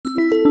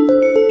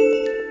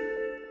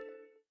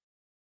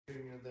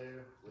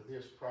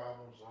biggest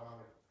problems on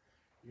her,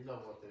 you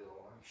know what they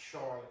are. And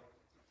Charlotte,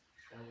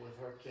 and with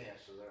her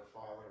cancer there,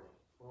 Father,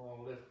 we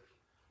want to lift,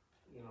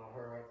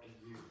 her up to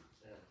you.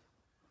 And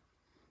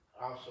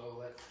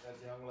also that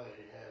young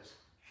lady has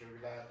sugar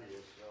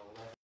diabetes,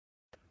 let her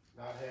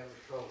not have a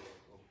trouble,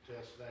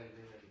 test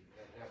negative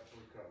and help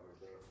recover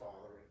there,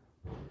 Father.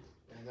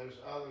 And there's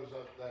others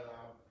up that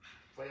I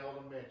failed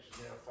to mention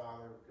there,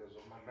 Father, because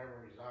of my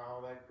memory's not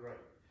all that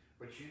great.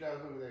 But you know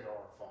who they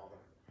are,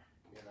 Father.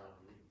 You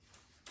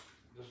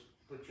just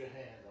put your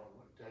hand on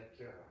them and take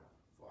care of them,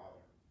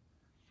 Father.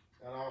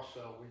 And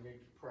also, we need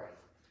to pray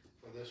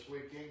for this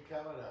weekend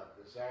coming up.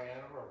 It's our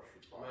anniversary,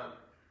 Father. Amen.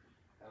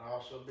 And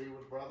also be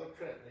with Brother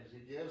Trenton as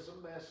he gives a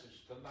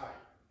message tonight.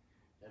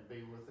 And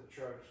be with the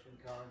church and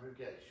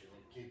congregation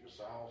and keep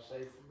us all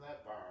safe from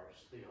that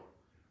virus still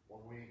when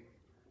we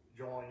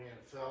join in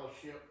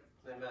fellowship.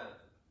 Amen.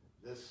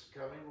 This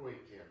coming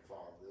weekend,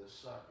 Father, this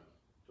Sunday,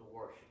 to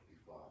worship you,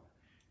 Father.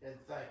 And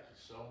thank you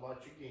so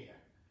much again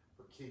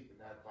for keeping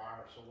that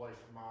virus away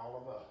from all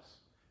of us.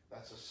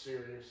 That's a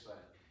serious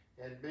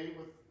thing. And be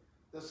with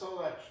this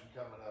election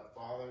coming up,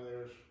 Father.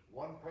 There's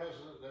one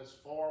president that's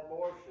for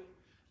abortion.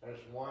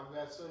 There's one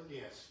that's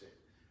against it.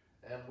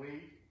 And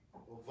we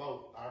will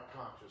vote our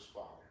conscience,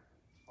 Father,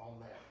 on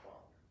that,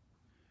 Father.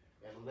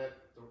 And let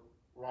the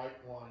right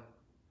one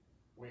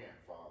win,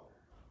 Father.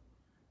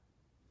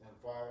 And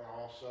Father,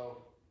 also,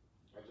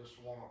 I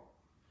just want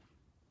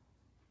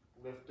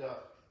to lift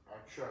up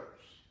our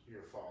church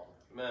here, Father.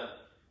 Amen.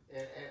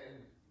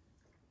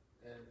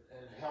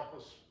 And help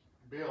us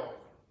build,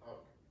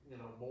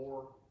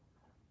 more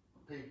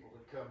people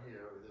to come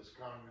here to this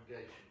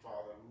congregation,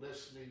 Father, and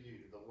listen to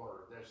you, the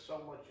Word. There's so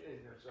much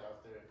ignorance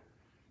out there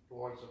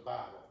towards the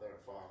Bible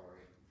there, Father,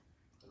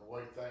 and the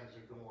way things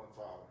are going,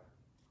 Father.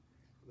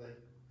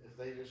 If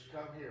they just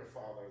come here,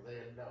 Father,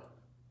 they'd know,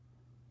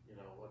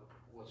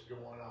 what's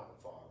going on,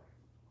 Father.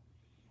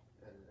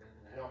 And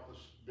help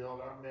us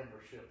build our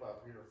membership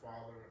up here,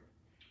 Father,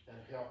 and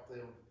help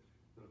them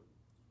to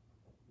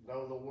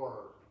know the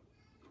Word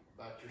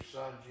about your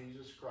Son,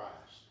 Jesus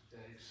Christ, and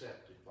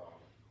accept it,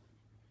 Father.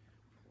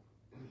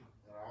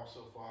 And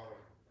also, Father,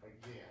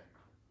 again,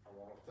 I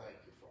want to thank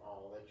you for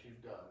all that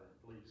you've done. And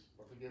please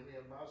forgive me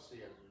of my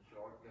sins and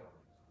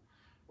shortcomings,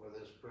 where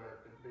this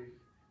prayer could be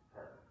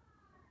heard.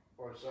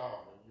 For it's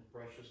all in your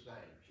precious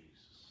name,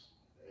 Jesus.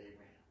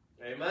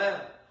 Amen.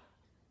 Amen.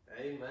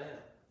 Amen.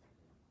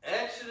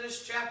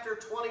 Exodus chapter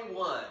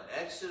 21.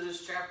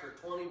 Exodus chapter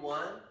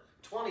 21.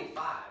 25.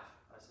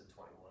 I said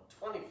 21.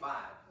 25.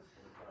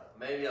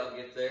 Maybe I'll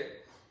get there.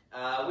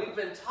 We've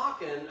been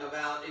talking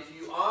about, if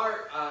you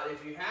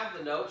have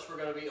the notes, we're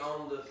going to be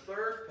on the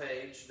third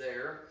page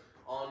there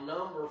on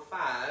number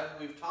 5.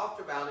 We've talked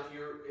about,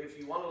 if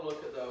you want to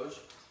look at those,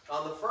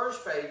 on the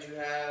first page you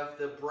have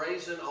the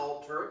brazen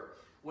altar,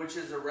 which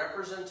is a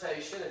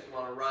representation. If you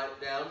want to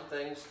write down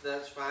things,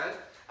 that's fine.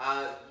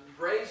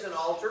 Brazen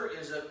altar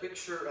is a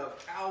picture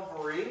of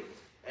Calvary,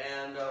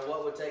 and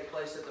what would take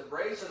place at the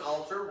brazen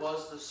altar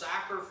was the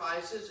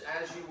sacrifices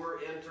as you were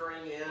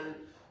entering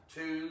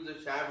into the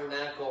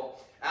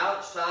tabernacle.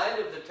 Outside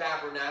of the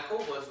tabernacle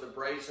was the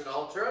brazen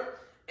altar,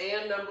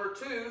 and number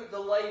 2, the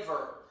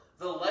laver.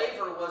 The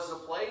laver was the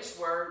place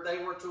where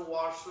they were to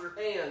wash their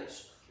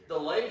hands. The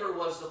laver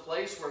was the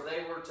place where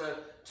they were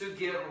to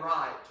get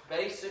right,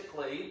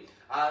 basically,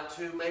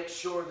 to make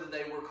sure that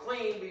they were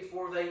clean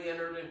before they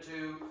entered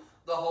into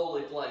the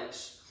holy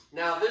place.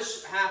 Now,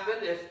 this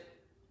happened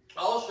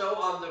also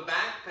on the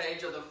back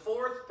page of the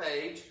 4th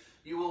page,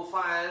 you will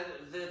find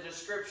the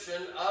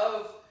description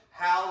of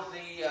how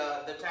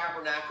the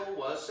tabernacle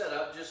was set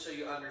up, just so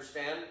you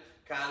understand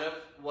kind of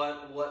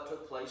what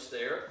took place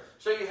there.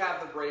 So you have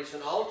the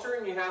brazen altar,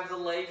 and you have the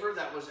laver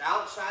that was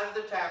outside of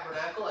the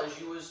tabernacle as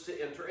you was to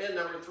enter in.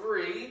 Number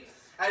 3,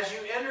 as you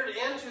entered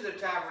into the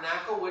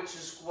tabernacle, which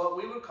is what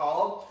we would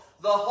call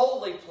the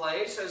holy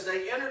place, as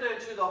they entered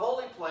into the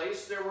holy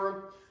place, there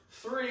were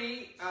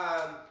three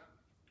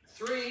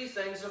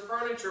things of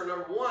furniture.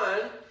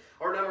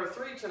 Number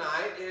 3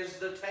 tonight is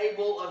the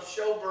table of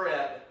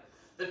showbread.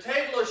 The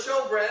table of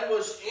showbread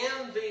was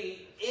in the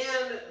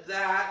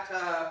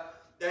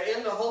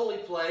holy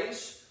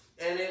place,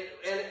 and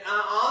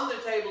on the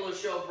table of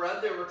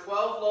showbread there were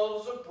 12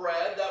 loaves of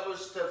bread that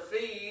was to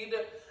feed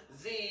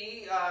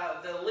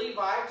the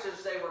Levites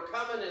as they were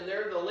coming in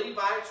there. The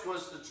Levites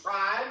was the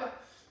tribe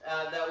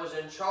that was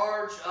in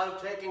charge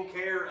of taking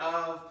care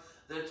of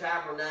the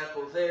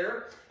tabernacle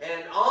there.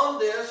 And on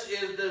this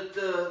is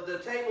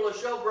the table of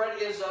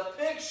showbread is a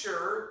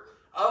picture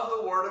of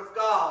the Word of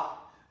God,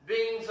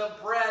 being the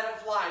bread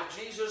of life.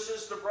 Jesus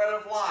is the bread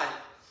of life.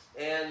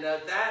 And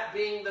that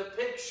being the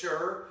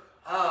picture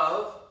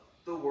of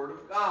the Word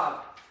of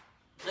God.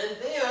 And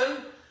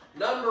then,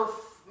 number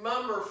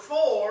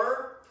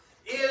 4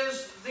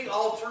 is the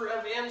altar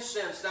of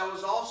incense. That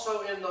was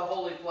also in the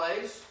holy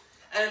place.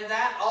 And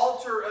that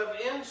altar of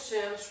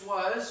incense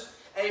was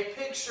a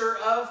picture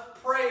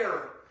of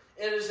prayer.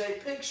 It is a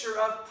picture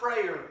of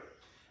prayer.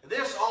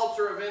 This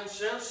altar of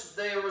incense,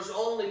 there was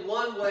only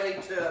one way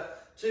to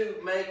to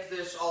make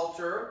this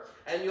altar.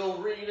 And you'll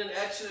read in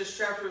Exodus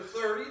chapter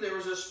 30, there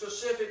was a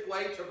specific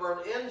way to burn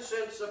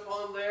incense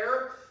upon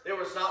there. There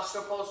was not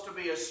supposed to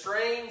be a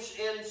strange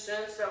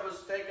incense that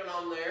was taken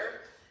on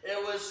there.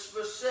 It was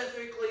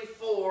specifically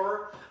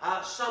for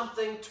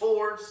something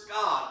towards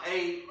God,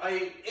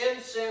 a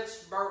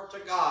incense burnt to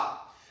God.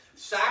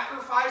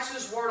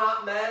 Sacrifices were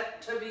not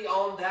meant to be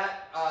on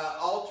that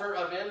altar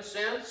of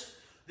incense.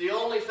 The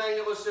only thing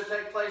that was to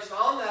take place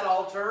on that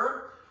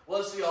altar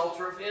was the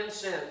altar of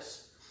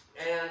incense.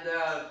 And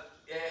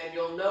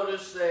you'll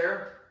notice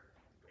there,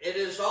 it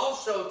is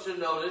also to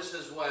notice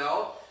as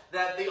well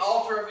that the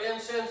altar of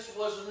incense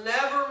was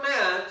never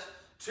meant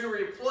to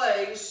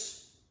replace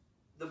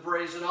the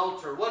brazen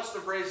altar. What's the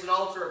brazen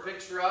altar a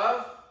picture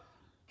of?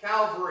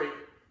 Calvary.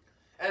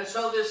 And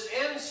so this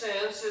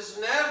incense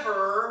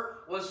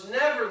was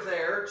never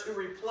there to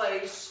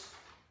replace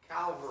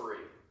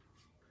Calvary.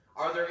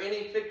 Are there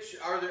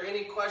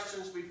any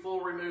questions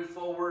before we move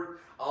forward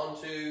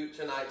onto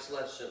tonight's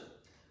lesson?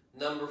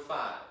 Number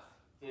 5.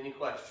 Any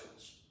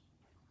questions?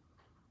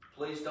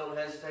 Please don't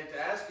hesitate to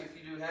ask if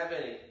you do have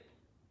any.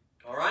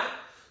 All right?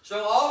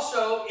 So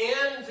also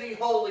in the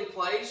holy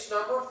place,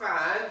 number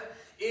 5,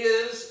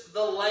 is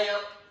the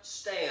lamp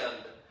stand,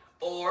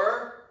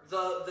 or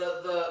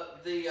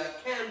the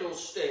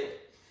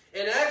candlestick.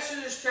 In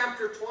Exodus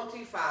chapter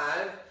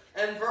 25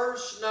 and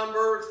verse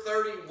number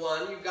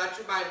 31, you've got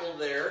your Bible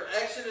there.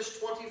 Exodus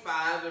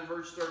 25 and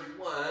verse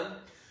 31,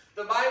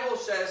 the Bible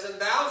says,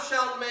 "And thou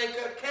shalt make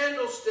a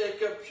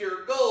candlestick of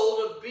pure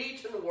gold, of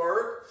beaten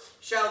work,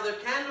 shall the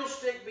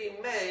candlestick be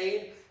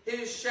made.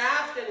 His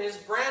shaft and his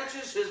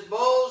branches, his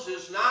bowls,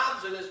 his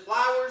knobs, and his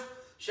flowers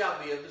shall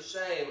be of the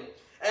same.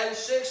 And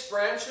 6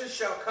 branches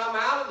shall come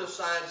out of the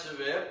sides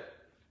of it,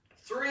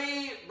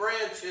 3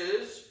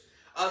 branches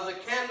of the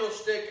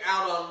candlestick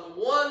out on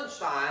one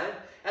side,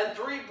 and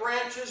 3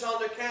 branches of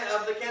the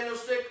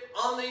candlestick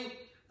on the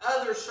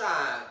other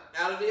side,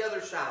 out of the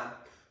other side.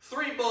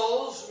 3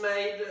 bowls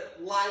made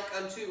like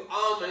unto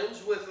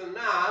almonds with a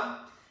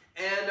knob,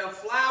 and a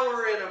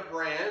flower in a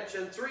branch,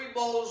 and 3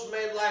 bowls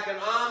made like an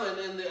almond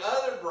in the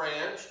other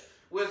branch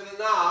with a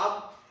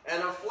knob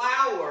and a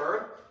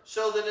flower,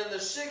 so that in the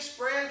 6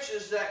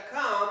 branches that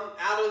come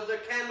out of the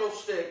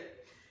candlestick.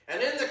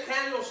 And in the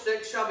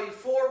candlestick shall be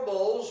 4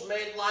 bowls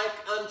made like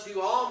unto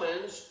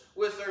almonds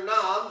with their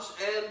knobs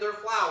and their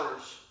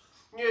flowers."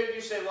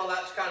 You say, well,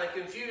 that's kind of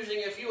confusing.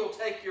 If you will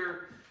take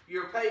your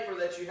paper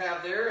that you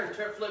have there and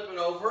flip it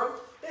over,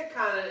 it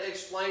kind of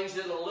explains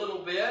it a little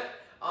bit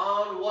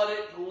on what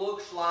it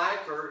looks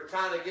like, or it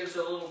kind of gives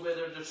a little bit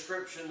of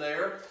description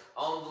there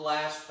on the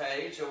last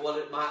page of what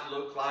it might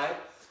look like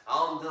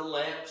on the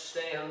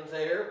lampstand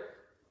there.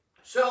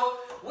 So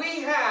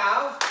we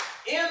have,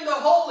 in the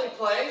holy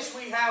place,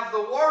 we have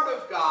the Word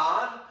of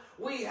God.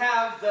 We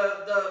have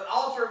the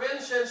altar of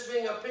incense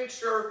being a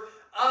picture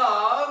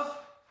of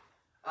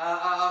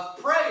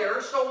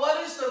prayer. So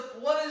what is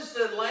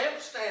the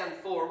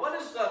lampstand for?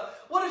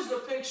 What is the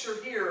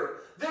picture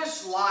here?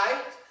 This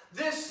light,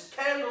 this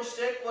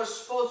candlestick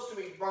was supposed to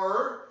be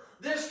burned.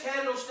 This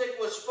candlestick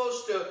was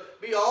supposed to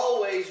be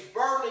always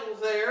burning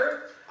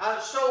there.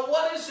 So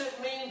what does it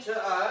mean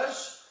to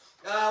us?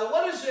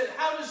 What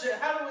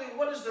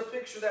is the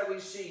picture that we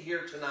see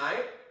here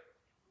tonight?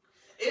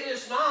 It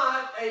is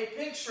not a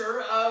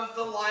picture of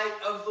the light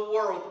of the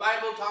world. The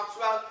Bible talks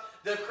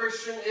about the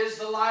Christian is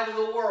the light of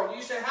the world.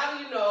 You say, how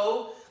do you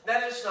know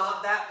that it's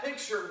not that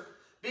picture?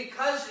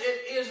 Because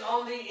it is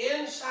on the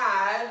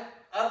inside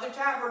of the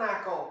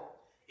tabernacle.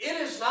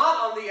 It is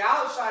not on the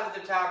outside of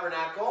the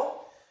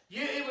tabernacle.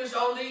 It was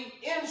on the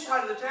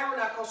inside of the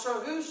tabernacle.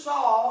 So who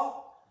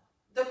saw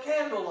the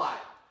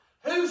candlelight?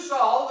 Who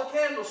saw the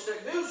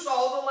candlestick? Who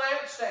saw the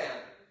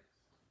lampstand?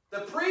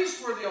 The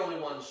priests were the only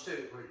ones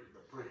to.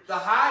 The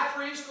high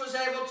priest was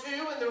able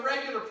to, and the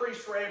regular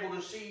priests were able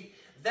to see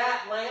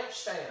that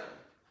lampstand.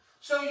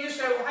 So you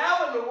say, well,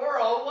 how in the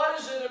world, what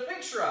is it a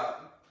picture of?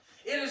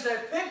 It is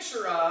a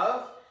picture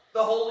of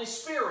the Holy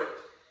Spirit.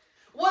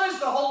 What does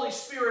the Holy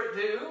Spirit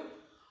do?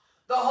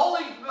 The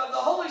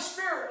Holy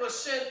Spirit was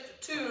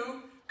sent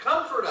to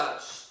comfort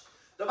us.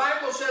 The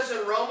Bible says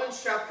in Romans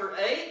chapter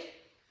 8,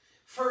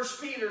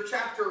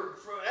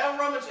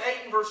 Romans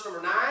 8 and verse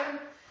number 9,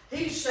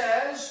 he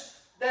says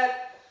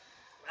that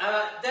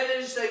it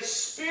is the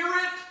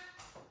Spirit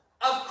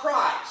of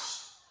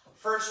Christ.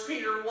 1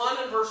 Peter 1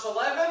 and verse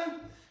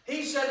 11,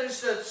 he said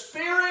it's the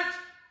Spirit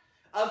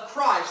of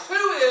Christ.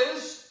 Who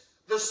is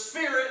the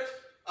Spirit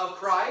of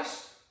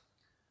Christ?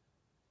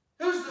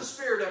 Who's the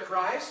Spirit of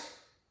Christ?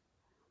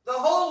 The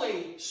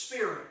Holy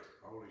Spirit.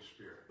 Holy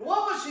Spirit.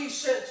 What was he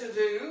sent to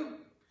do?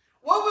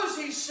 What was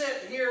he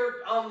sent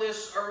here on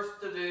this earth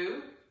to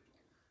do?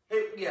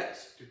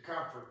 Yes. To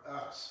comfort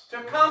us.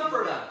 To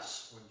comfort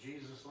us. When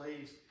Jesus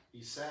leaves,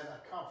 he sent a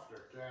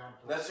comforter down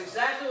to That's us.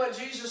 exactly what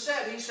Jesus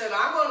said. He said,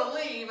 I'm going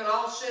to leave and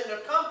I'll send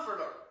a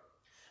comforter.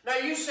 Now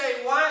you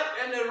say, why?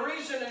 And the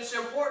reason it's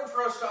important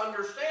for us to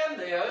understand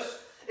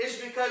this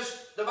is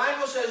because the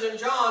Bible says in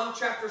John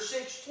chapter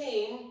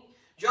 16,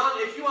 John,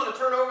 if you want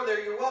to turn over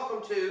there, you're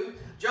welcome to.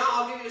 John,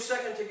 I'll give you a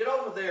second to get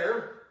over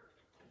there.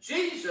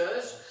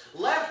 Jesus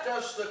left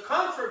us the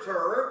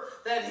Comforter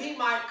that He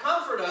might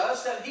comfort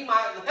us, that He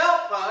might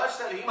help us,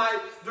 that He might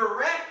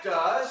direct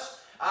us.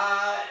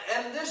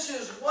 And this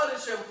is what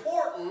is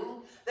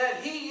important,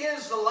 that He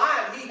is the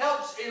light. He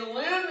helps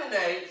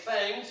illuminate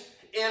things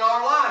in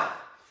our life.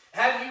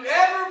 Have you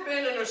ever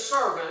been in a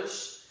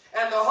service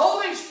and the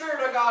Holy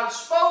Spirit of God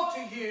spoke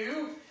to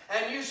you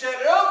and you said,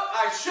 "Oh,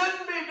 I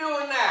shouldn't be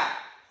doing that"?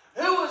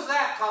 Who was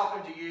that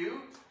talking to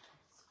you?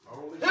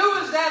 Who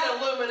was that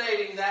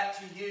illuminating that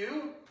to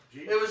you?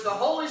 It was the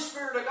Holy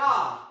Spirit of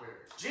God.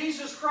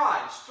 Jesus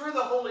Christ, through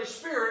the Holy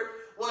Spirit,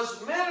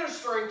 was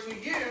ministering to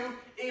you,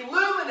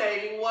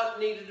 illuminating what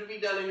needed to be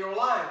done in your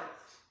life.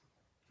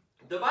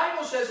 The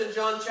Bible says in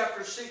John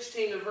chapter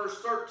 16 and verse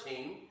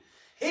 13,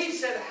 He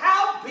said,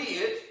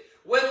 "Howbeit,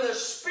 when the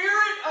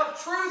Spirit of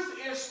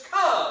truth is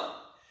come,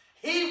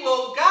 He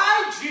will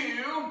guide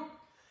you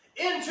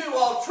into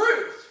all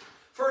truth.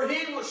 For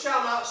He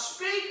shall not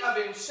speak of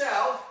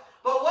Himself,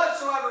 but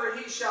whatsoever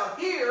He shall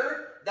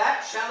hear,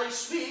 that shall He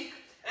speak,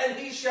 and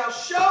He shall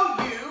show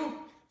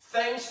you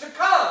things to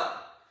come."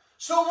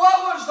 So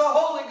what was the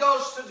Holy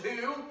Ghost to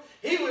do?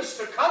 He was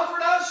to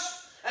comfort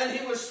us, and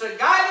He was to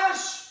guide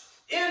us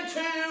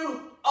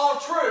into all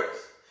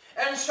truth.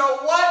 And so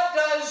what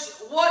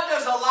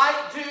does a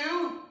light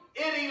do?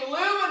 It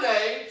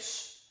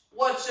illuminates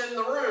what's in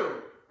the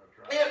room.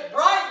 Right. It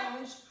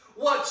brightens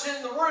what's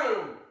in the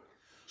room.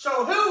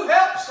 So who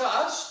helps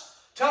us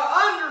to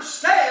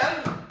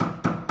understand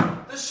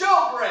the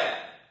showbread?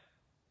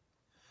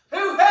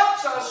 Who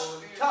helps us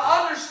to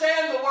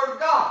understand the Word of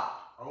God?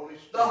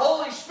 The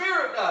Holy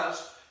Spirit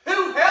does.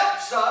 Who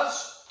helps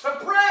us to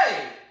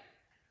pray?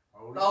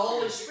 The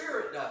Holy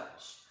Spirit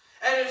does.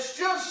 And it's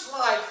just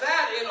like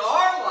that in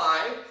our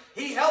life.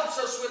 He helps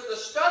us with the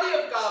study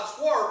of God's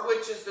Word,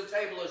 which is the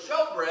table of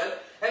showbread,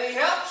 and He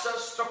helps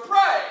us to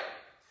pray.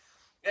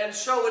 And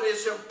so it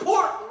is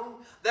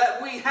important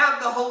that we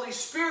have the Holy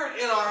Spirit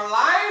in our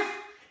life,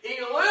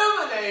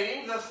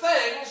 illuminating the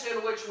things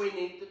in which we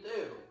need to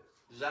do.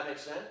 Does that make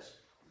sense?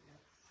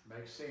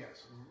 Makes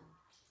sense.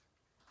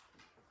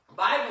 The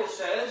Bible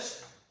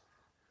says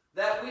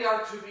that we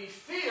are to be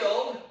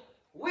filled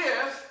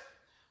with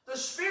the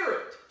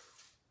Spirit.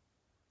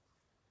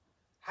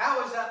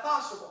 How is that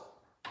possible?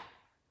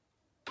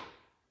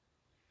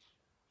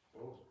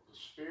 Well, the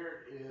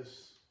Spirit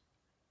is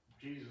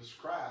Jesus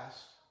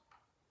Christ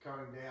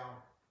coming down,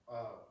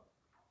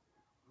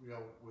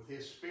 with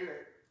His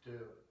Spirit to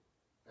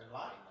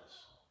enlighten us,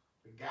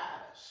 to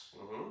guide us,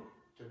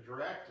 to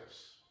direct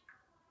us.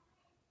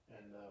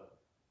 And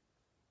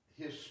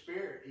His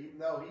Spirit, even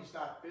though He's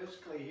not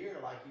physically here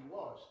like He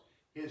was,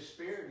 His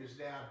Spirit is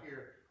down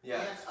here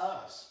in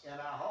us, in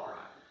our heart,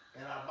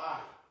 in our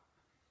body,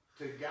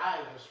 to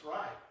guide us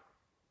right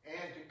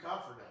and to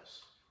comfort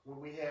us when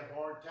we have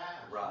hard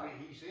times. Right.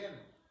 He's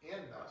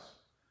in us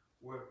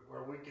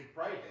where we can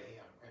pray to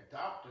Him and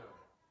talk to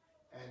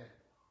Him.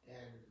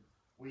 And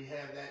we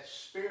have that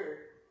Spirit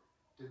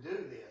to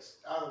do this.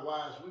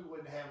 Otherwise, we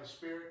wouldn't have a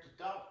Spirit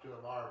to talk to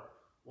Him or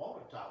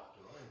want to talk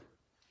to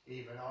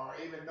Him, or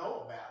even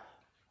know about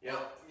it.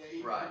 Yep.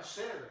 Even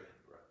consider it.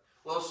 Right.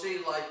 Well, see,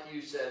 like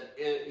you said,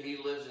 He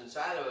lives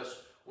inside of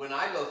us. When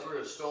I go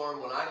through a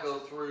storm, when I go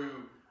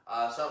through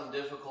some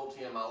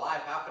difficulty in my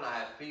life, how can I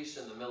have peace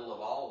in the middle of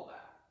all of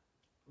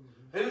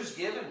that? Who's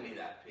given me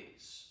that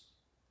peace?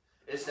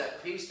 It's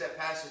that peace that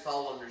passeth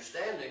all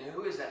understanding.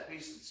 Who is that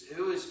peace?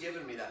 Who has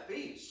given me that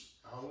peace?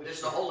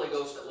 It's the Holy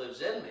Ghost that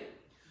lives in me.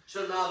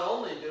 So not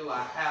only do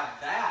I have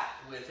that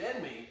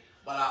within me,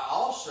 but I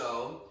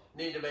also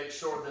need to make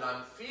sure that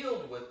I'm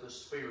filled with the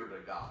Spirit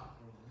of God.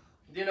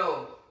 You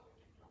know,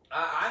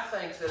 I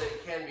think that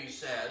it can be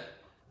said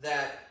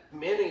that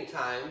many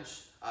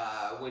times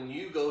when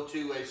you go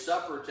to a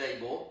supper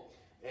table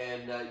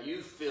and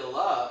you fill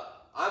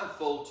up, I'm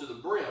full to the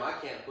brim. I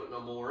can't put no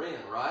more in,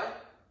 right?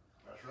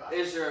 That's right.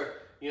 Is there,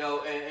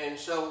 and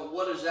so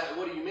what is that?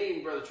 What do you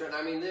mean, Brother Trent?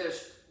 I mean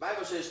this. The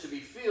Bible says to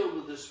be filled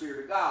with the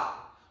Spirit of God.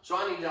 So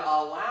I need to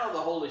allow the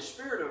Holy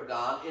Spirit of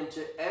God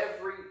into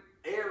every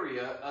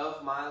area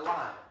of my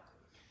life.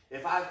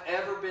 If I've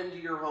ever been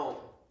to your home,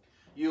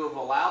 you have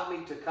allowed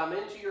me to come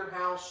into your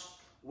house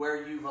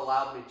where you've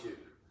allowed me to.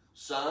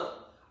 Some,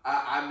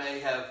 I may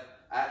have,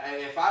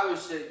 if I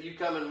was to, you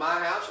come in my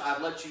house,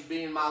 I'd let you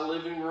be in my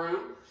living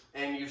room,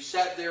 and you've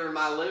sat there in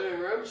my living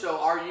room, so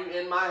are you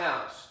in my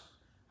house?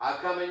 I've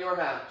come in your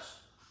house.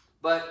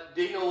 But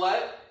do you know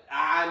what?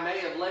 I may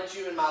have let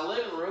you in my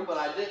living room, but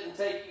I didn't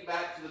take you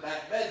back to the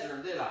back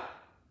bedroom, did I?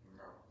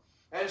 No.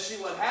 And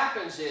see, what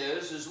happens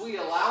is we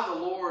allow the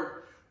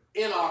Lord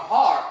in our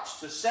hearts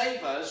to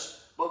save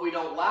us, but we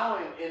don't allow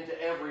Him into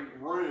every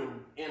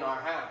room in our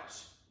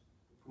house.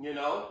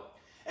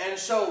 And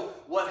so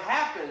what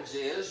happens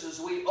is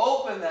we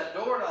open that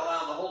door to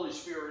allow the Holy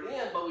Spirit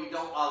in, but we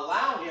don't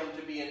allow Him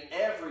to be in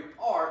every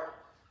part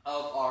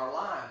of our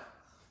life.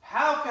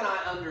 How can I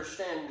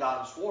understand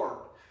God's Word?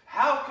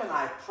 how can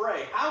I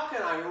pray? How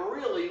can I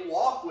really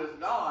walk with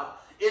God?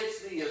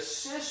 It's the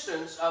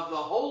assistance of the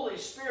Holy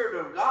Spirit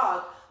of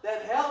God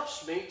that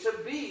helps me to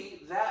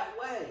be that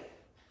way.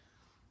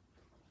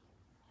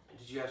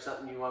 Did you have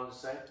something you wanted to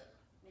say?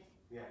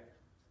 Yeah.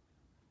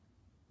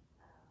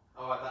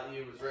 Oh, I thought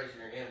you was raising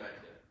your hand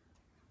back there.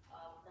 No,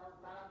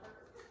 not on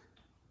purpose.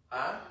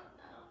 Huh?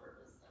 Not on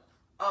purpose, no.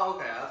 Oh,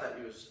 okay. I thought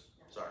you was,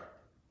 sorry.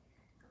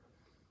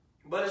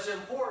 But it's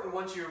important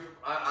once you're,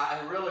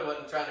 I really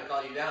wasn't trying to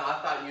call you down.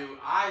 I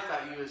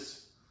thought you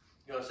was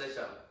going to say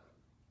something.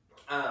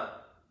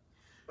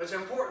 But it's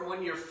important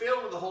when you're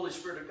filled with the Holy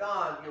Spirit of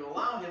God, you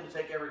allow Him to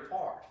take every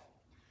part.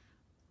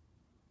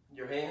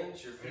 Your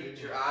hands, your feet,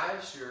 your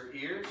eyes, your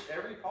ears,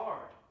 every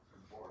part.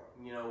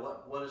 You know,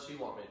 what does He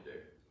want me to do?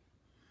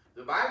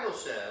 The Bible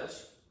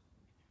says,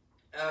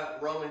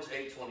 Romans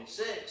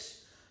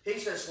 8:26, He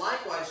says,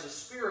 likewise the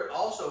Spirit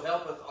also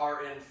helpeth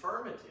our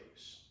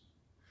infirmities.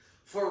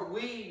 For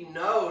we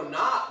know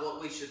not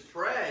what we should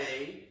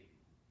pray.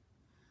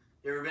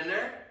 You ever been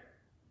there?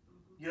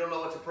 You don't know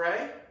what to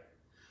pray?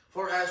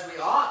 For as we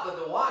ought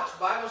but to watch, the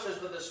Bible says,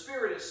 but the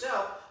Spirit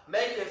itself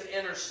maketh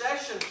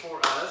intercession for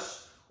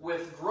us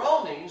with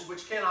groanings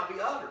which cannot be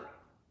uttered.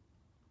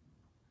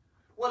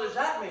 What does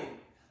that mean?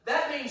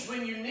 That means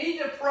when you need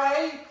to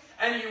pray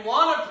and you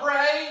want to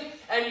pray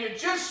and you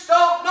just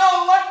don't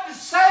know what to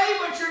say,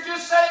 but you're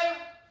just saying,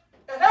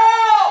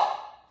 help!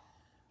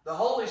 The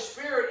Holy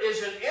Spirit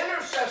is an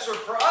intercessor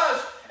for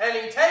us, and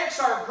He takes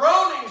our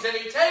groanings and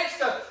He takes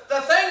the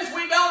things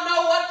we don't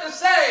know what to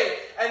say,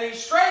 and He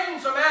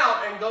straightens them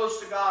out and goes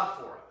to God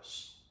for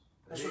us.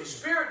 That's what the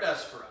Spirit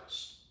does for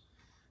us.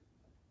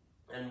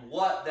 And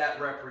what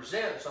that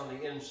represents on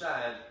the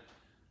inside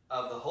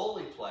of the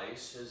holy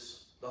place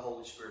is the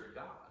Holy Spirit of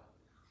God.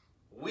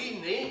 We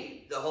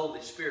need the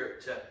Holy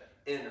Spirit to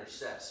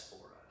intercess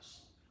for us.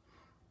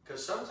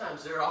 Because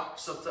sometimes there are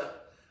some things,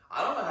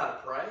 I don't know how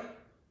to pray.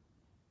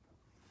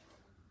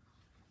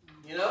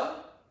 You know?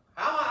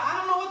 I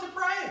don't know what to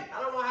pray.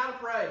 I don't know how to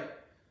pray.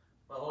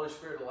 The Holy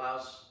Spirit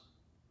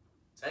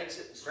takes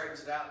it and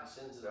straightens it out and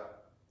sends it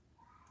out.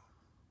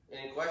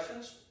 Any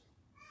questions?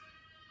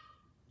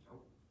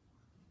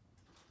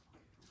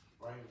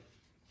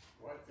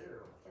 Right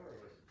there.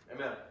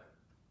 Amen.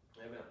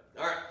 Amen.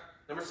 All right.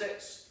 Number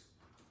 6.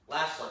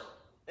 Last one.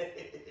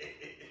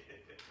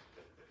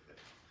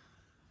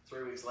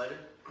 3 weeks later.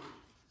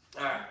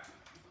 All right.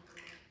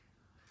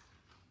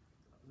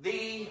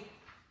 The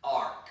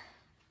Ark.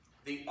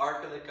 The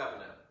Ark of the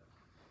Covenant.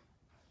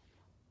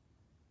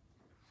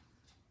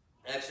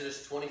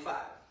 Exodus 25.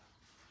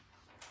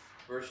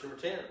 Verse number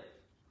 10.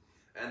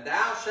 And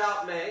thou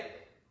shalt make.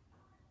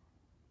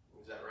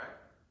 Is that right?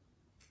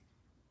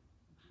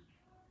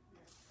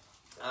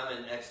 I'm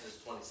in Exodus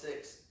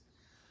 26.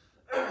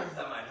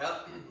 That might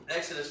help.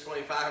 Exodus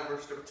 25,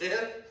 verse number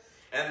 10.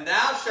 And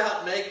thou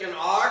shalt make an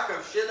ark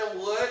of shittim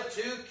wood,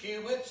 2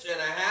 cubits and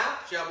a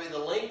half shall be the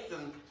length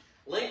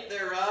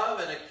thereof,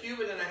 and a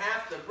cubit and a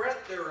half the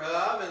breadth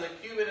thereof, and a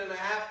cubit and a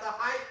half the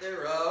height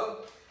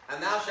thereof.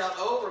 And thou shalt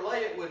overlay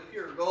it with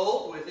pure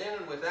gold within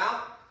and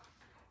without.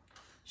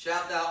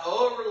 Shalt thou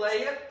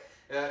overlay it,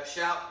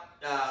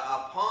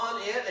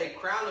 upon it a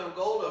crown of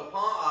gold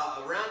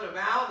round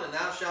about, and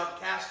thou shalt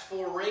cast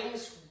 4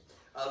 rings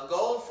of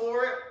gold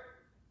for it.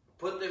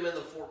 Put them in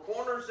the 4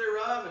 corners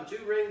thereof, and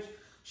 2 rings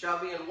shall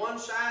be in one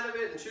side of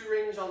it, and 2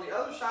 rings on the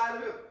other side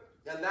of it.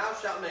 And thou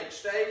shalt make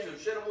staves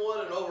of shittim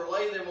wood, and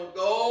overlay them with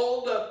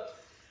gold.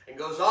 And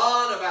goes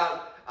on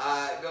about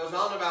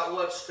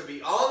what's to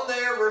be on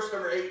there. Verse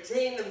number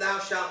 18. And thou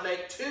shalt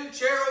make 2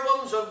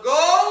 cherubims of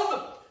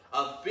gold,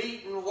 of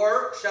beaten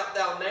work shalt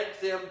thou make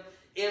them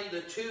in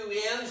the 2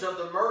 ends of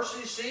the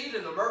mercy seat.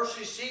 And the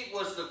mercy seat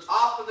was the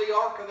top of the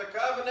Ark of the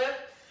Covenant.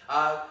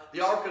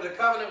 The Ark of the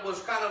Covenant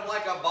was kind of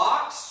like a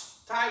box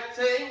type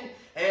thing,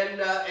 and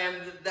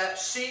that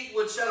seat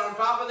would sit on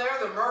top of there,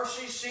 the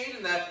mercy seat,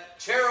 and that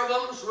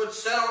cherubims would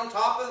sit on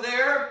top of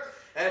there.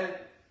 And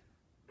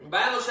the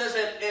Bible says,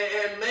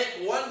 and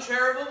make 1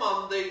 cherubim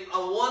on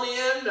one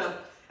end,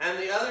 and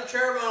the other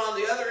cherubim on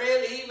the other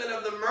end, even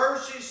of the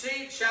mercy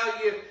seat shall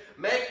you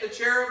make the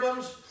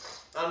cherubims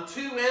on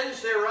 2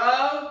 ends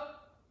thereof.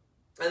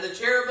 And the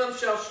cherubims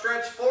shall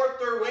stretch forth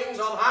their wings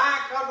on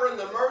high, covering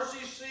the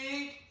mercy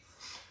seat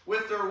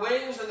with their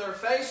wings, and their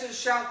faces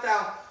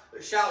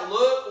shalt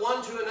look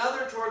one to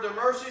another toward the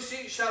mercy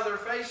seat, shall their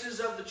faces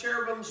of the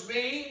cherubims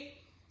be.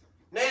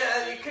 Now,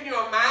 can you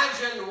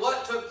imagine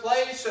what took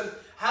place and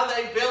how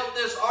they built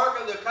this Ark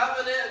of the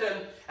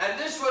Covenant? And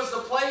this was the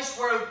place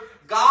where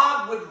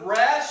God would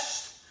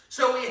rest.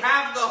 So we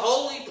have the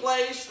holy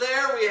place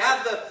there. We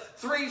have the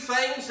 3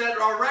 things that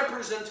are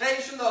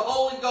representation: the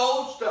Holy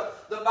Ghost, the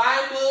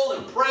Bible,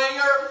 and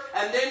prayer.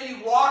 And then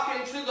you walk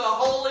into the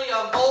Holy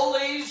of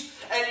Holies,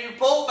 and you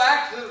pull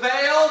back the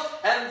veil,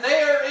 and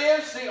there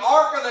is the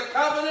Ark of the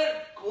Covenant,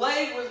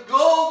 laid with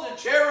gold, the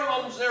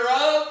cherubims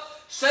thereof,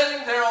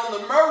 sitting there on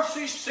the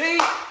mercy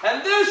seat.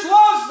 And this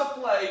was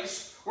the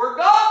place where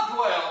God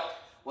dwelt,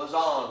 was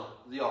on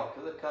the Ark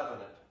of the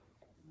Covenant.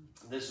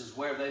 This is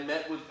where they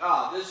met with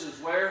God. This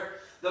is where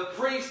the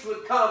priest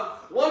would come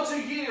once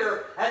a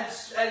year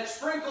and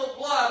sprinkle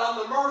blood on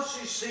the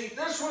mercy seat.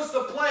 This was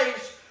the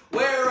place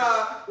where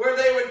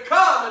they would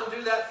come and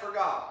do that for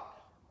God.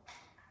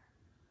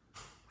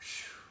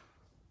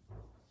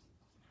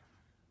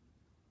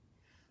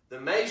 The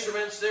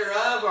measurements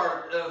thereof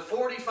are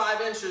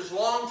 45 inches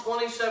long,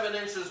 27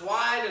 inches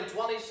wide, and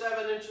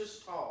 27 inches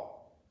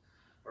tall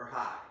or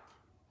high.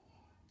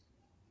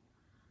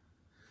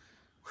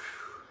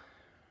 Whew.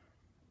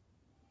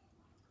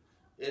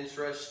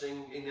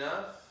 Interesting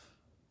enough,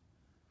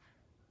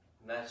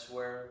 and that's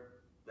where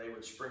they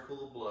would sprinkle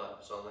the blood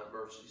on that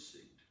mercy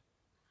seat.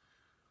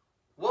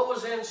 What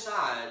was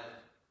inside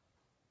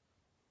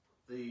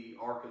the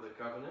Ark of the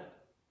Covenant?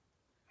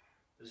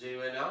 Does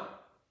anyone know?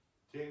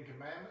 10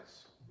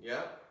 Commandments.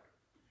 Yep.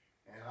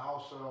 And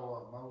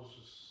also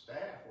Moses'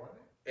 staff, wasn't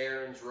it?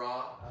 Aaron's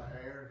rod.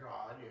 Aaron's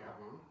rod, yeah.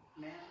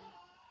 Mm-hmm. Man.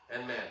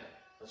 And manna.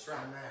 That's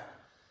right. And manna.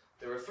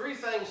 There were three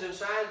things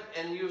inside,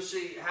 and you'll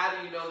see, how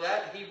do you know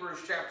that? Hebrews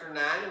chapter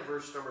 9 and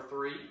verse number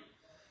 3.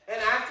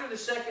 And after the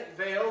second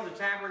veil, the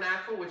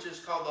tabernacle, which is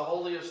called the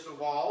holiest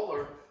of all,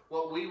 or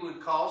what we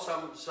would call,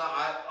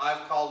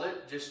 I've called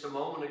it just a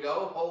moment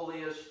ago,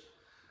 holiest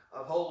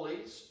of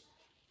holies,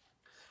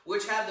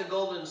 which had the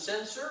golden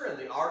censer and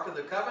the Ark of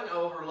the Covenant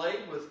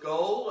overlaid with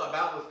gold,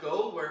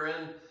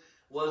 wherein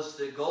was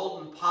the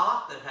golden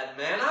pot that had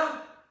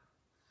manna,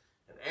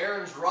 and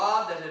Aaron's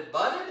rod that had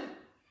budded,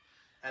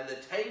 and the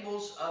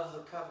tables of the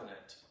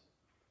covenant.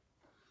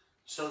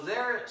 So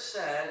there it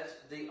says,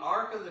 the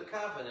Ark of the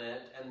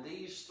Covenant and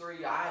these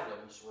three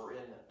items were in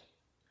it.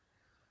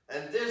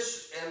 And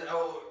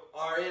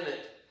are in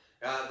it.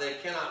 They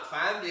cannot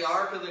find the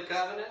Ark of the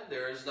Covenant.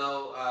 There's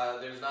not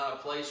a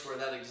place where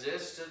that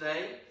exists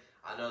today.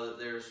 I know that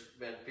there's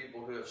been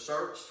people who have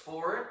searched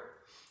for it.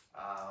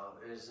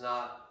 It's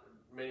not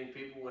many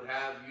people would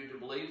have you to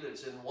believe that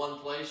it's in one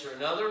place or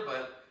another,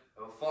 but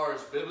as far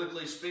as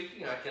biblically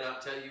speaking, I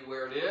cannot tell you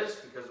where it is,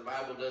 because the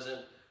Bible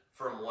doesn't,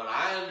 from what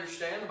I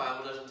understand, the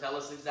Bible doesn't tell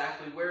us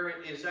exactly where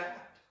it is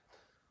at.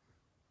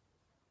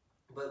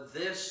 But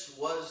this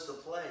was the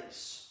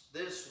place.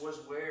 This was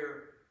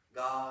where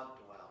God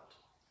dwelt.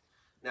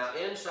 Now,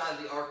 inside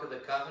the Ark of the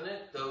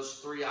Covenant, those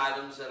three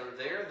items that are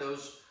there,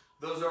 those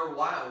are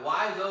why.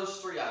 Why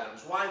those three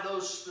items? Why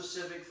those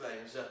specific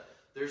things?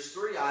 There's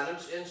three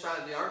items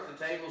inside the Ark: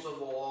 the tables of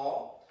the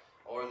law,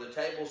 or the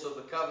tables of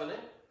the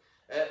covenant.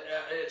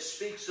 It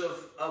speaks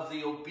of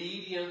the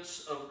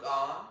obedience of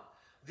God.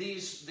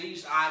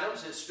 These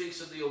items, it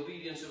speaks of the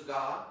obedience of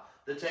God.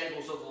 The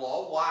tables of the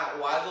law.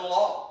 Why the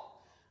law?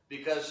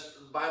 Because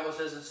the Bible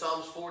says in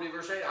Psalms 40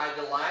 verse 8, I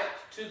delight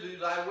to do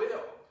thy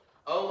will.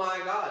 Oh my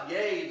God,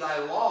 yea, thy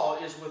law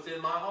is within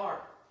my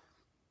heart.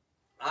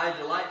 I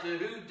delight to.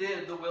 Who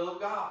did the will of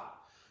God?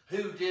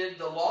 Who did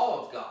the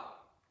law of God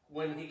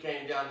when he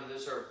came down to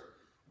this earth?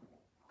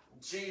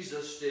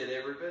 Jesus did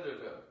every bit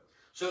of it.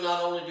 So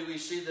not only do we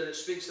see that it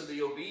speaks of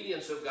the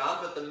obedience of God,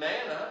 but the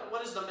manna,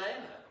 what is the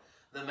manna?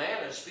 The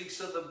manna speaks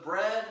of the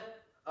bread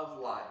of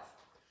life.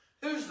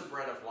 Who's the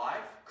bread of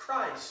life?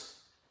 Christ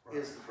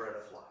is the bread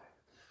of life.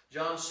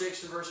 John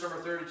 6 and verse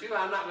number 32.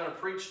 I'm not going to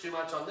preach too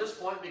much on this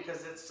point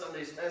because it's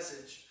Sunday's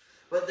message.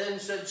 But then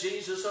said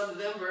Jesus unto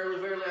them,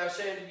 Verily, verily, I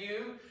say unto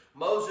you,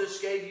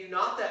 Moses gave you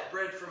not that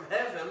bread from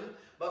heaven,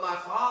 but my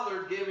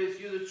Father giveth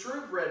you the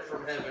true bread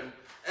from heaven.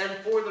 And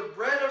for the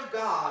bread of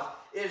God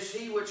is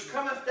he which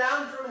cometh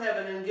down from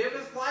heaven and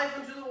giveth life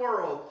unto the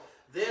world.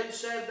 Then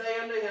said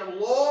they unto him,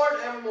 Lord,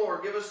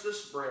 evermore give us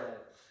this bread.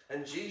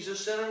 And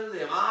Jesus said unto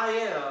them, I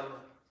am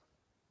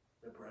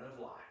the bread of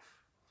life.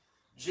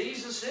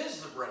 Jesus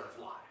is the bread of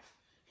life.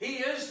 He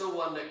is the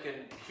one that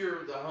can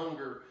cure the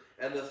hunger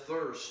and the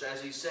thirst.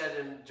 As he said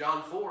in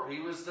John 4, he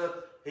is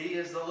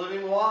the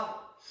living water.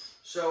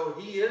 So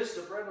he is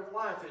the bread of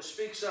life. It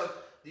speaks of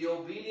the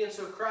obedience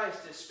of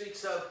Christ. It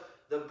speaks of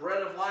the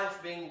bread of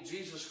life being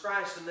Jesus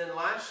Christ. And then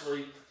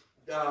lastly,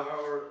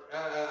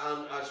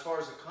 as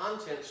far as the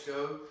contents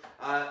go,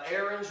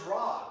 Aaron's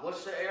rod.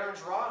 What's the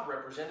Aaron's rod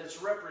represent? It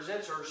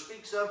represents or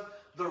speaks of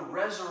the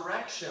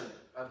resurrection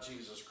of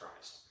Jesus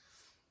Christ.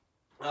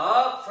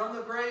 Up from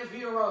the grave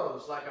he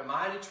arose like a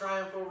mighty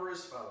triumph over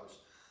his foes.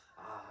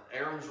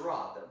 Aaron's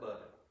rod that budded.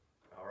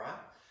 All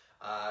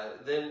right.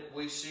 Then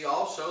we see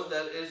also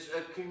that is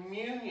a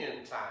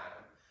communion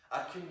time.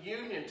 A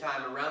communion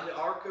time around the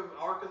Ark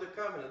of the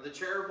Covenant. The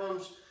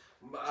cherubims,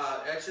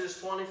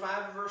 Exodus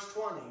 25 and verse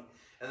 20.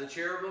 And the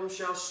cherubim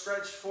shall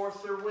stretch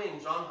forth their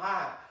wings on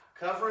high,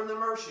 covering the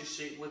mercy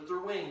seat with their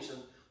wings,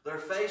 and their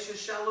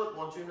faces shall look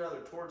one to another.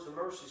 Towards the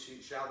mercy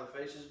seat shall the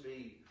faces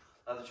be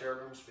of the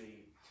cherubims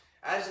be.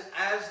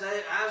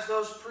 As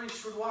those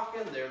priests would walk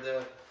in there,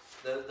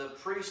 the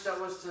priest that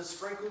was to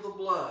sprinkle the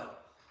blood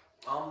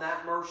on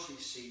that mercy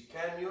seat,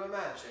 can you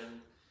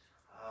imagine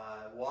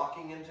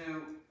walking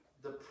into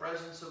the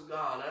presence of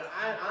God?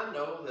 And I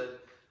know that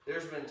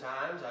there's been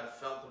times I've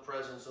felt the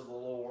presence of the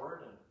Lord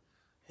and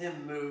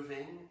him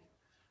moving,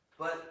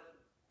 but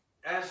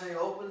as they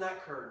opened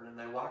that curtain and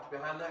they walked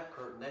behind that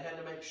curtain, they had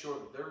to make sure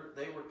that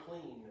they were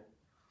clean.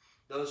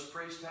 Those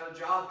priests had a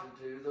job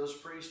to do. Those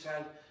priests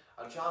had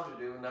a job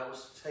to do, and that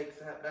was to take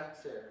that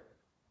back there.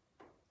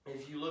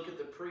 If you look at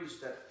the priests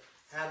that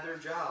had their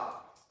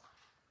job,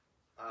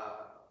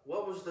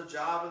 what was the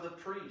job of the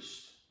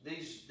priest?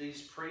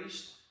 These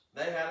priests,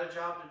 they had a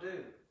job to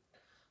do.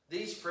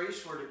 These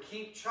priests were to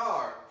keep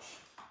charge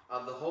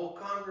of the whole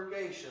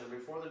congregation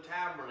before the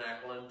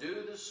tabernacle and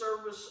do the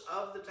service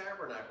of the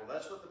tabernacle.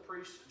 That's what the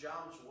priest's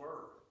jobs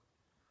were.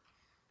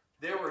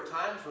 There were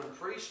times when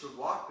priests would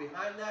walk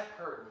behind that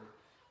curtain,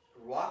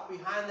 walk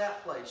behind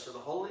that place to the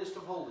holiest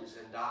of holies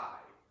and die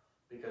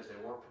because they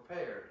weren't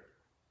prepared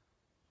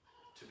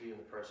to be in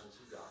the presence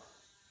of God.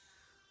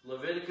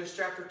 Leviticus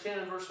chapter 10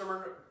 and verse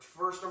number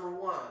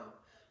 1.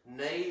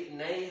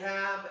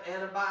 Nahab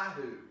and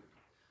Abihu.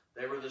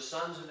 They were the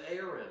sons of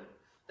Aaron.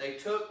 They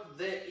took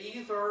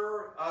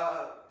either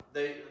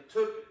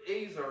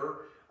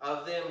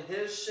of them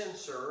his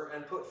censer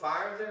and put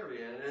fire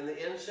therein and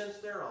the incense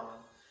thereon,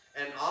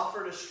 and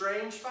offered a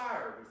strange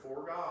fire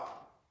before God,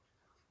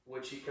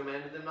 which he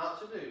commanded them not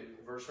to do.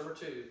 Verse number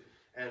 2.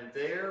 And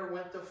there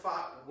went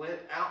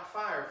out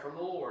fire from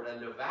the Lord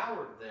and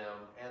devoured them,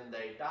 and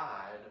they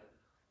died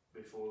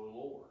before the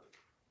Lord.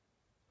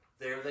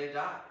 There they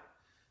died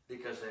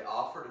because they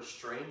offered a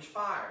strange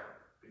fire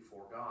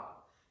before God.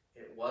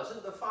 It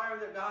wasn't the fire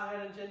that God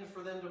had intended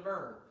for them to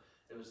burn.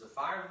 It was the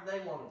fire that they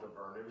wanted to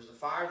burn. It was the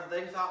fire that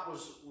they thought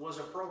was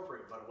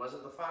appropriate, but it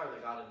wasn't the fire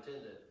that God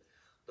intended.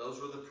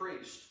 Those were the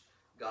priests.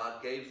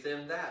 God gave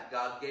them that.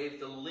 God gave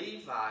the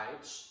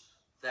Levites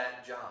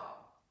that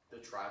job, the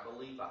tribe of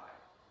Levi.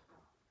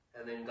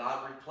 And then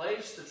God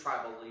replaced the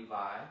tribe of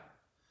Levi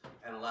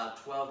and allowed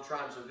 12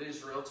 tribes of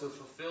Israel to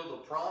fulfill the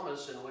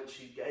promise in which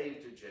he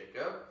gave to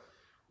Jacob,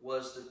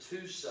 was the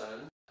two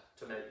sons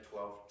to make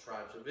 12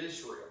 tribes of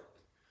Israel.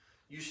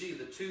 You see,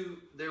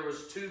 there were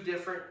two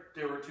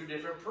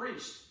different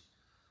priests.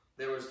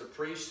 There was the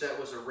priest that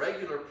was a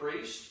regular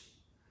priest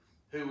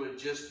who would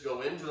just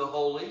go into the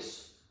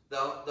holies, the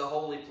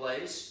holy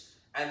place,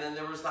 and then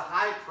there was the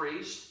high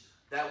priest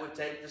that would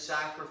take the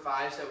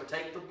sacrifice, that would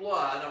take the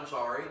blood,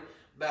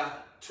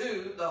 back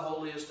to the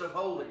holiest of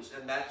holies,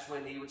 and that's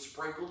when he would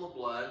sprinkle the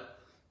blood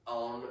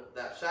on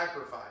that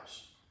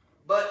sacrifice.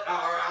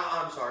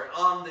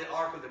 On the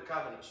Ark of the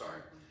Covenant,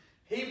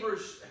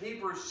 Hebrews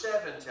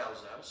 7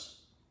 tells us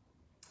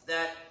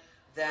that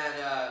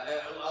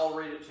I'll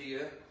read it to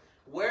you.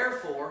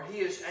 Wherefore he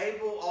is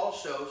able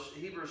also,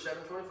 Hebrews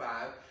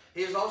 7:25,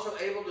 he is also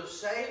able to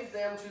save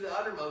them to the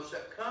uttermost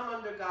that come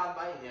unto God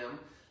by him,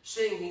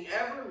 seeing he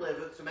ever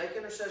liveth to make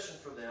intercession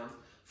for them.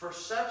 For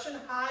such an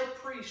high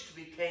priest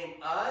became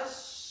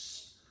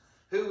us,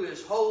 who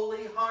is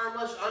holy,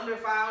 harmless,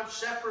 undefiled,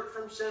 separate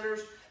from sinners,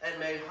 and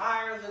made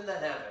higher than the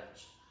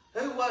heavens.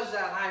 Who was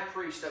that high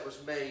priest that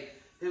was made,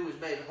 who was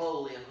made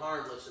holy and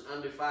harmless and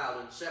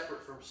undefiled and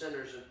separate from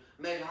sinners and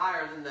made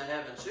higher than the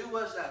heavens? Who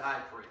was that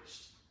high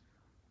priest?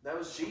 That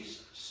was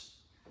Jesus.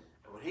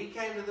 And when he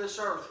came to this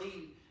earth,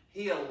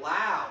 he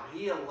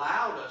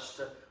allowed us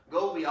to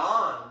go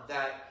beyond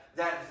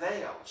that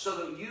veil so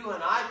that you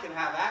and I can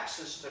have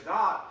access to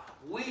God.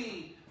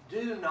 We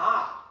do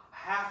not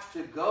have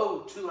to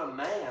go to a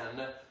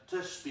man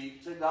to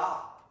speak to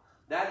God.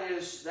 That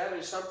is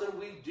something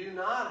we do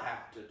not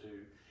have to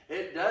do.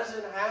 It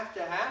doesn't have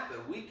to happen.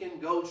 We can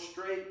go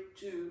straight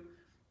to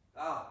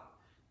God.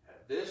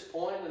 At this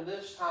point in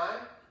this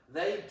time,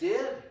 they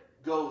did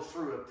go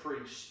through a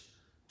priest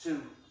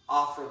to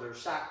offer their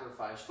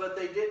sacrifice, but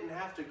they didn't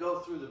have to go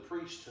through the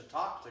priest to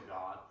talk to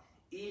God.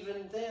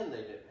 Even then,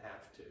 they didn't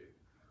have to.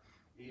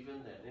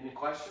 Even then. Any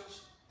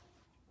questions?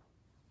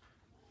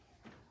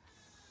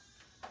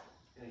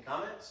 Any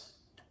comments?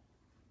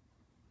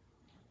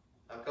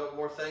 I have a couple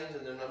more things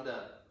and then I'm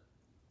done.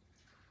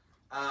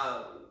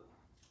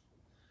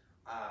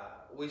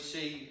 We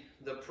see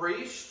the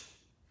priest.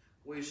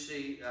 We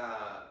see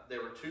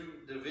there were two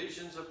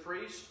divisions of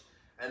priests.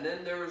 And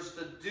then there was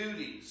the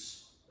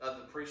duties of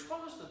the priest.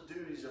 What was the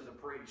duties of the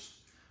priest?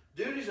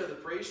 Duties of the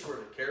priest were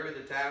to carry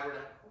the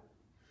tabernacle.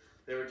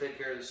 They were to take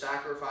care of the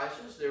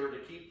sacrifices. They were to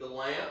keep the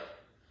lamp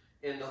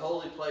in the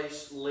holy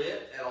place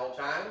lit at all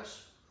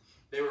times.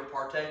 They were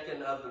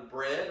partaking of the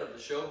bread, of the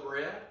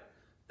showbread.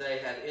 They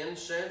had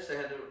incense. They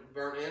had to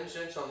burn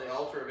incense on the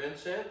altar of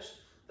incense.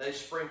 They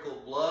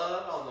sprinkled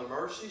blood on the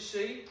mercy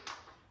seat.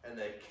 And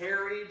they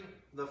carried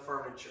the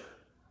furniture.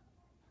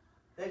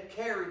 They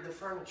carried the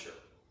furniture.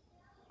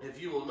 If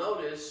you will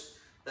notice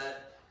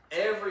that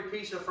every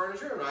piece of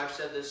furniture, and I've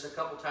said this a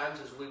couple times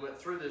as we went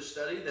through this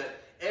study,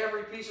 that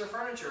every piece of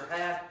furniture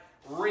had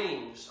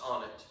rings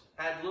on it,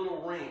 had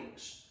little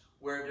rings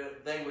where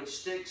they would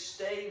stick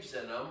staves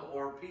in them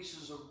or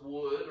pieces of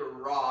wood or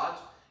rods,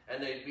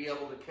 and they'd be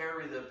able to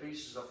carry the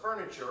pieces of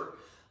furniture.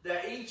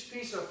 That each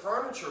piece of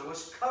furniture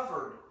was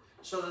covered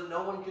so that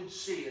no one could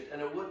see it,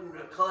 and it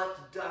wouldn't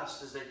collect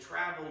dust as they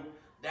traveled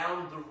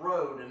down the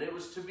road, and it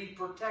was to be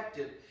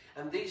protected.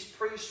 And these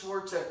priests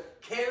were to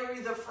carry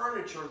the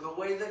furniture the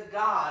way that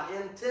God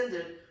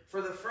intended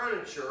for the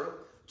furniture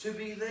to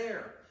be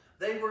there.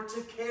 They were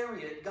to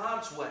carry it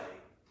God's way.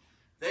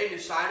 they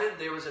decided,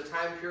 there was a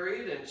time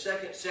period in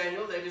 2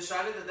 Samuel, they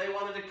decided that they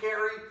wanted to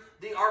carry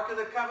the Ark of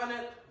the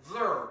Covenant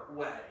their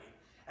way,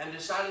 and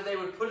decided they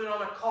would put it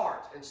on a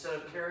cart instead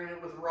of carrying it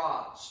with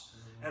rods.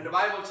 And the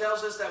Bible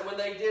tells us that when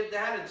they did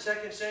that in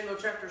 2 Samuel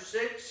chapter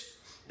 6,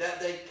 that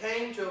they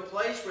came to a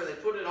place where they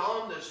put it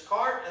on this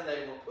cart and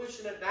they were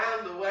pushing it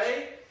down the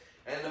way.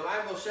 And the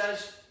Bible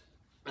says,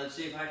 let's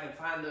see if I can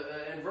find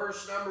in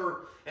verse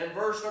number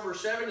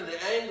 7, and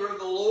the anger of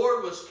the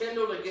Lord was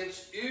kindled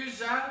against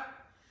Uzzah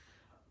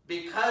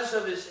because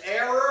of his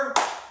error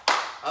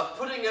of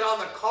putting it on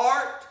the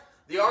cart.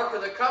 The Ark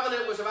of the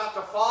Covenant was about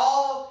to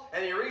fall,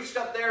 and he reached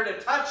up there to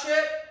touch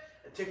it,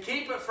 to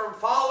keep it from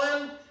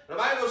falling. The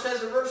Bible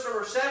says in verse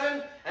number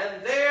 7,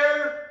 and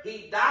there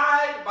he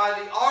died by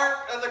the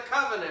Ark of the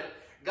Covenant.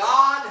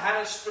 God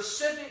had a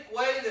specific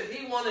way that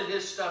he wanted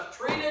his stuff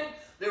treated.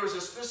 There was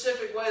a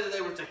specific way that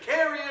they were to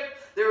carry it.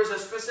 There was a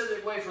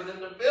specific way for them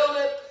to build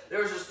it.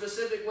 There was a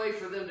specific way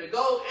for them to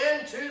go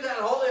into that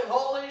Holy of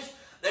Holies.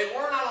 They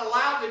were not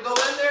allowed to go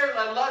in there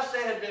unless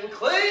they had been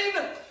clean.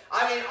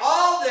 I mean,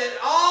 all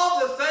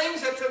the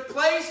things that took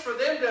place for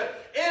them to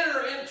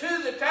enter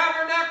into the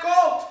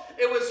tabernacle,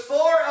 it was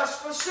for a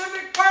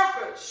specific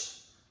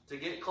purpose, to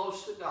get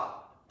close to God,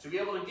 to be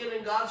able to get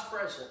in God's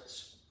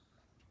presence.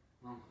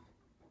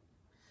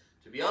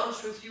 To be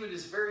honest with you, it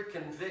is very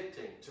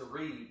convicting to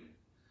read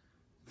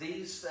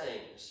these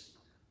things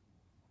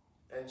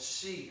and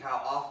see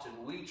how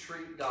often we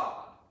treat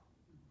God.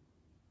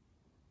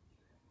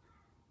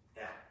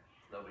 Yeah,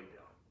 no big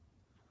deal.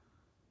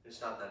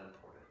 It's not that important.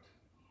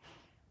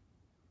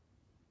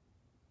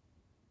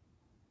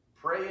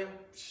 Praying,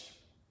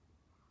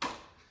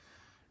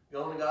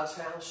 going to God's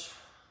house,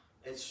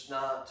 it's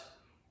not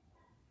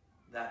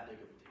that big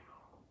of a deal.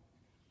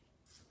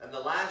 And the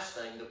last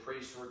thing the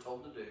priests were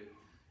told to do,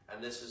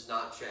 and this has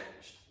not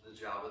changed, the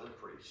job of the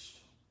priest.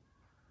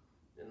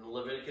 In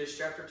Leviticus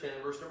chapter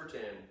 10, verse number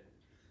 10,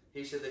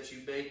 he said that you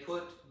may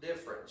put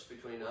difference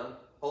between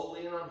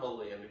unholy and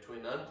unholy, and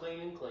between unclean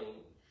and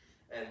clean,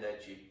 and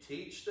that you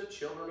teach the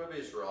children of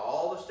Israel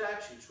all the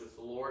statutes which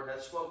the Lord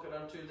hath spoken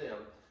unto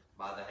them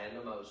by the hand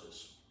of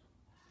Moses.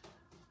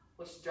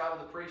 What's the job of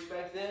the priest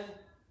back then?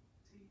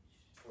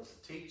 Was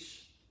to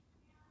teach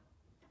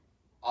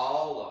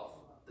all of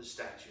the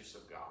statutes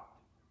of God.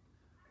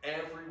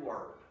 Every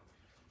word.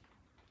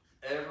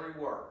 Every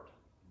word.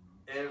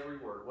 Every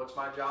word. What's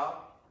my job?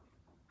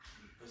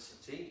 It's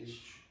to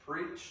teach.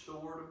 Preach the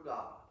word of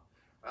God.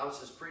 The Bible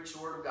says, preach the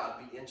word of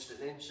God. Be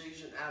instant in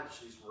season, out of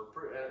season.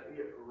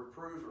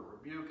 Reprove and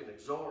rebuke and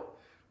exhort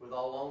with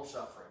all long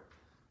suffering.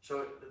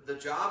 So the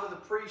job of the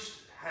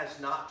priest has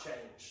not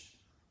changed.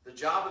 The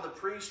job of the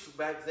priest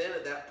back then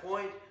at that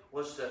point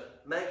was to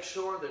make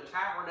sure the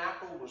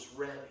tabernacle was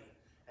ready.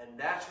 And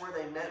that's where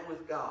they met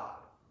with God.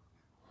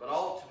 But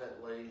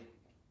ultimately,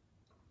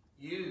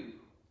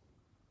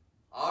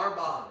 our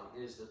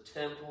body is the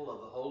temple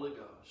of the Holy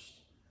Ghost.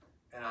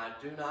 And I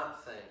do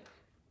not think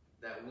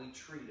that we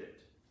treat it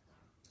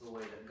the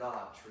way that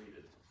God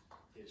treated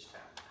his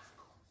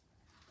tabernacle.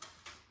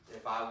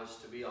 If I was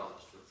to be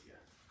honest with you.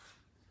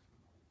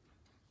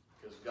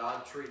 Because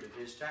God treated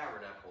his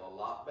tabernacle a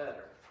lot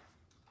better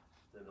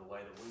than the way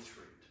that we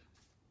treat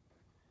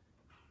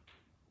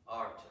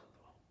our temple.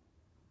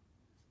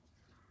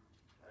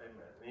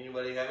 Amen.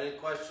 Anybody have any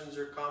questions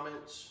or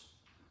comments?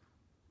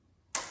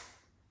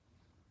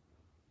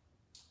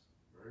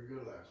 Very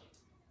good lesson.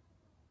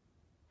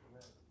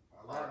 Amen. I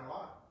learned a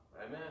lot.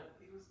 Amen.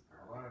 He was I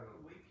learned a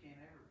we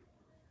can't ever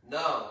be.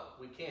 No,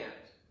 we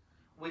can't.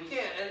 We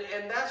can't.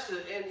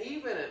 And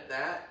even at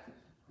that,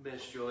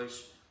 Miss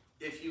Joyce,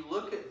 if you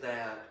look at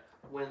that,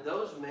 when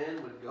those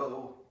men would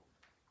go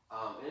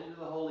into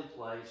the holy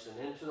place and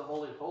into the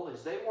Holy of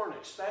Holies, they weren't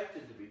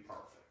expected to be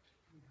perfect.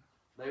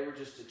 They were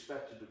just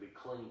expected to be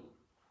clean.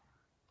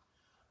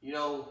 You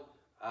know,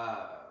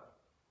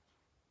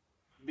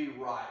 be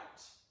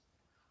right.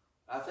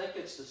 I think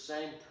it's the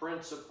same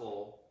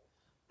principle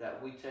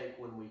that we take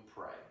when we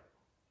pray.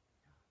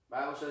 The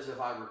Bible says,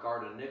 if I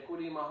regard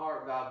iniquity in my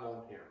heart, God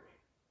won't hear me.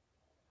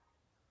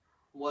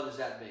 What does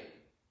that mean?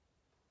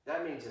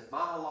 That means if my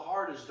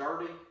heart is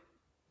dirty,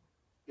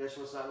 guess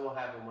what's not going to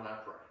happen when I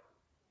pray?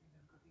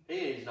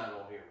 He's not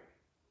going to hear me.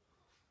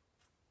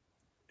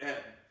 And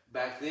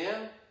back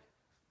then,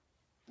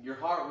 your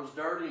heart was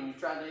dirty and you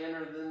tried to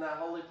enter in that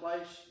holy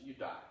place, you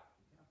die.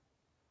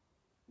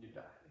 You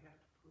die.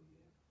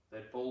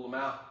 They'd pull them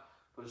out,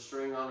 put a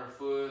string on their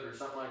foot or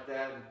something like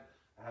that, and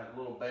had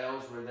little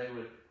bells where they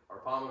would, or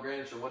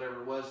pomegranates or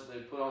whatever it was, that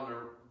they'd put on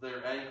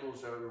their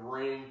ankles or would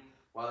ring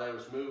while they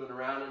was moving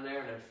around in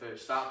there, and if it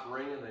stopped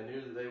ringing, they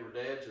knew that they were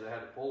dead, so they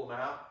had to pull them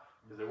out,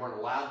 because they weren't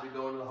allowed to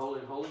go into the Holy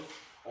of Holies.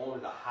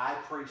 Only the high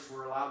priests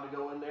were allowed to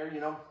go in there,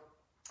 you know.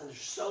 And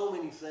there's so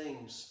many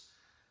things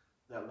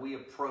that we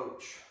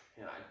approach,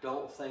 and I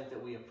don't think that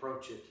we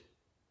approach it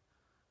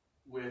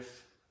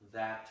with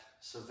that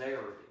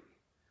severity,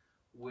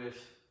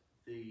 with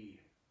the,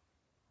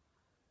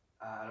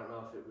 I don't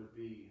know if it would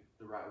be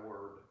the right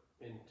word,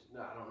 I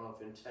don't know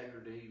if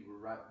integrity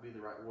would be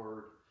the right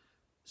word,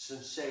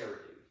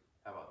 sincerity,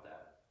 how about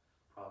that?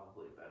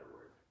 probably a better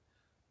word.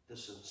 The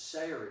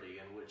sincerity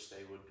in which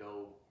they would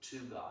go to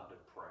God to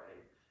pray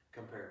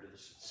compared to the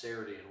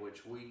sincerity in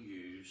which we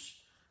use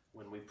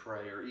when we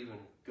pray or even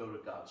go to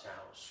God's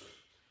house.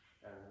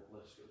 And the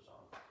list goes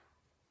on.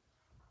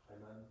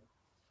 Amen.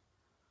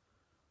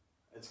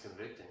 It's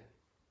convicting.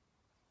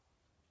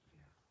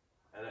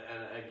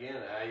 And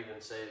again, I even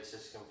say it's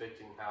just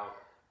convicting how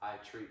I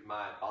treat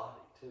my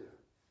body too.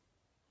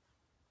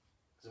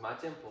 Because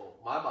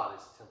my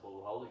body's the temple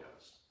of the Holy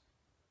Ghost.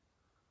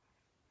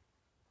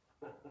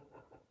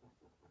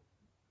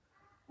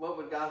 What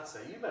would God say?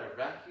 You better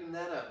vacuum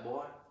that up,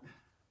 boy.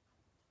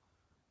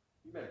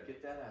 You better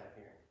get that out of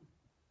here.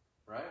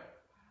 Right?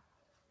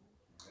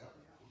 Yep.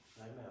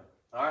 Amen.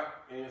 All right.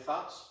 Any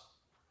thoughts?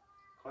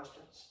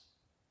 Questions?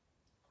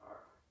 All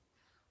right.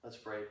 Let's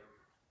pray.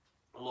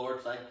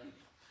 Lord, thank you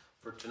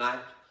for tonight.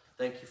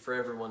 Thank you for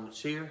everyone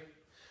that's here.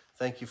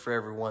 Thank you for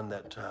everyone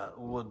that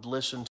would listen